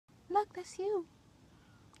look, that's you.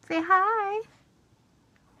 Say hi.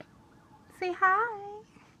 Say hi.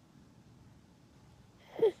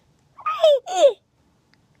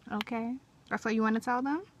 Okay. That's what you want to tell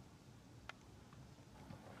them?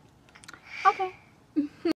 Okay.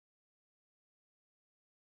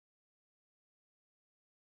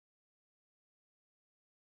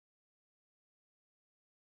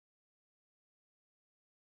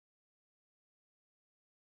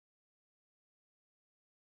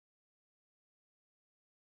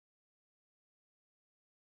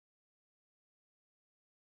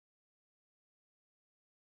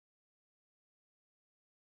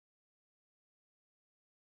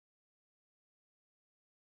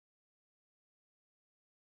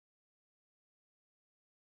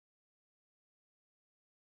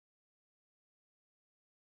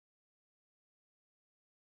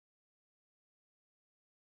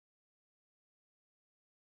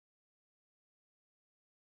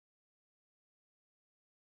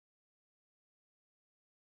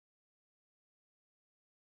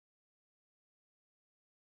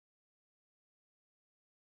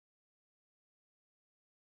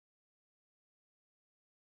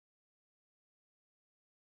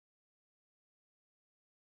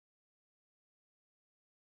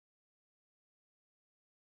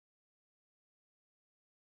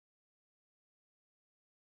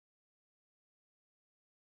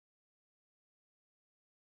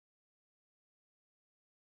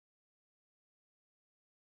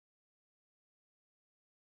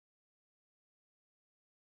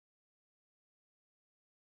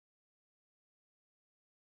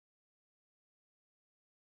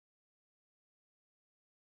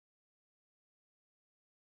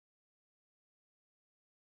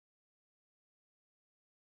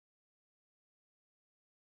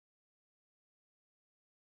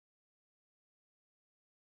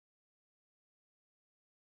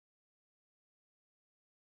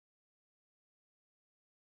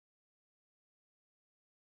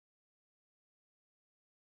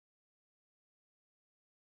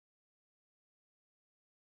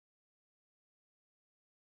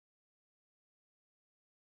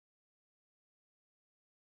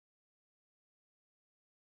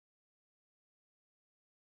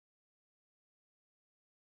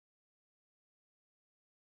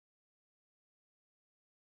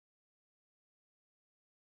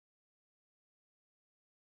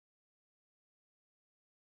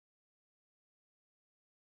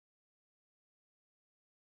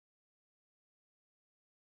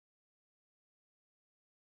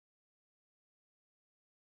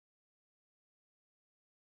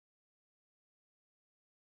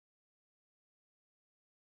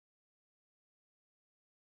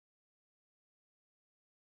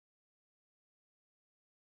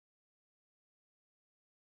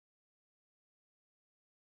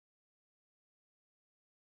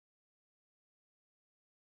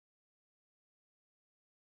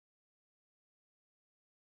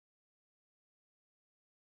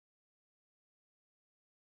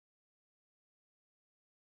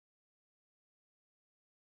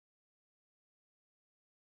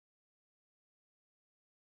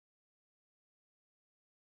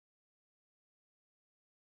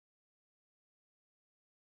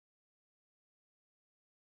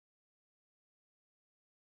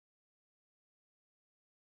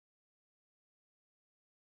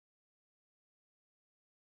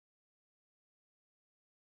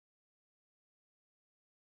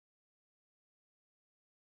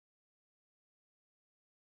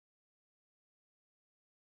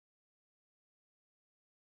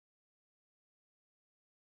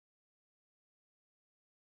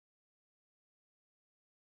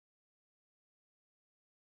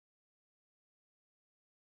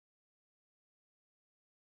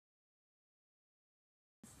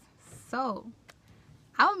 So,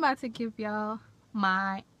 I'm about to give y'all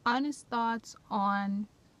my honest thoughts on,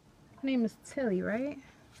 her name is Tilly, right?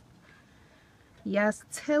 Yes,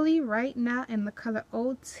 Tilly right now in the color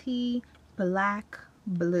OT Black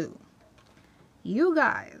Blue. You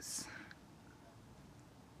guys,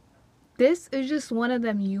 this is just one of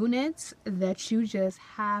them units that you just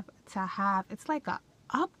have to have. It's like a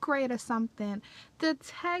upgrade or something. The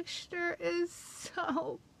texture is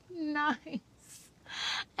so nice.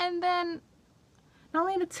 And then not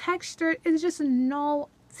only the texture, it's just no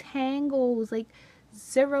tangles, like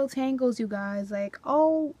 0 tangles, you guys. Like,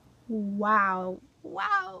 oh wow,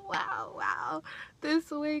 wow, wow, wow, this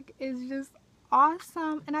wig is just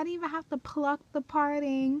awesome. And I didn't even have to pluck the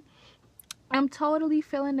parting. I'm totally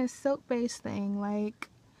feeling this silk base thing. Like,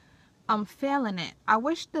 I'm feeling it. I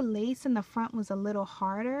wish the lace in the front was a little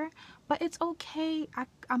harder, but it's okay.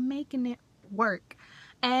 I'm making it work.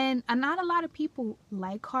 And not a lot of people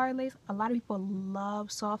like hard lace. A lot of people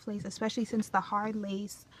love soft lace, especially since the hard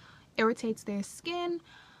lace irritates their skin.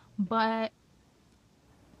 But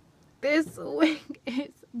this wig is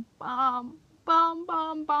bomb, bomb,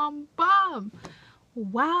 bomb, bomb, bomb.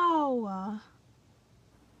 Wow.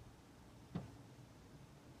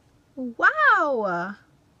 Wow.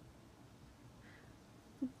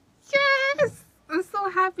 Yes. I'm so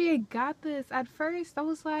happy I got this. At first, I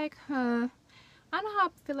was like, huh. I don't know how I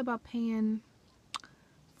feel about paying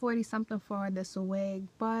 40 something for this wig,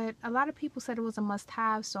 but a lot of people said it was a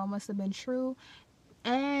must-have, so it must have been true.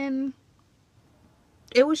 And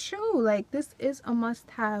it was true. Like, this is a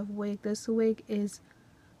must-have wig. This wig is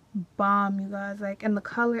bomb, you guys. Like, and the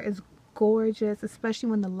color is gorgeous, especially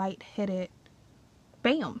when the light hit it.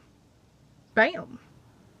 Bam. Bam.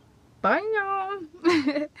 Bam.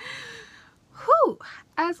 Whew.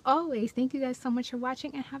 As always, thank you guys so much for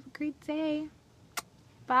watching and have a great day.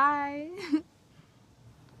 Bye.